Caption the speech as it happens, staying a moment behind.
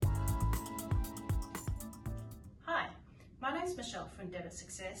name's Michelle from Debit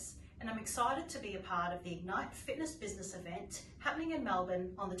Success, and I'm excited to be a part of the Ignite Fitness Business event happening in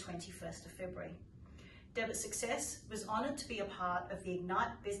Melbourne on the 21st of February. Debit Success was honoured to be a part of the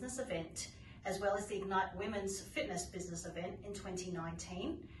Ignite Business event as well as the Ignite Women's Fitness Business event in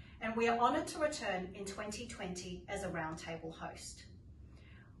 2019, and we are honoured to return in 2020 as a roundtable host.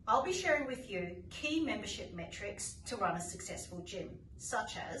 I'll be sharing with you key membership metrics to run a successful gym,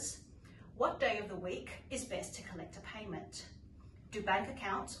 such as what day of the week is best to collect a payment? Do bank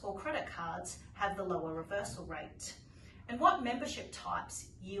accounts or credit cards have the lower reversal rate? And what membership types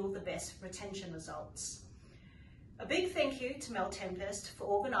yield the best retention results? A big thank you to Mel Tempest for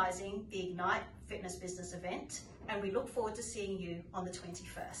organising the Ignite Fitness Business event, and we look forward to seeing you on the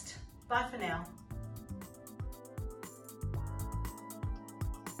 21st. Bye for now.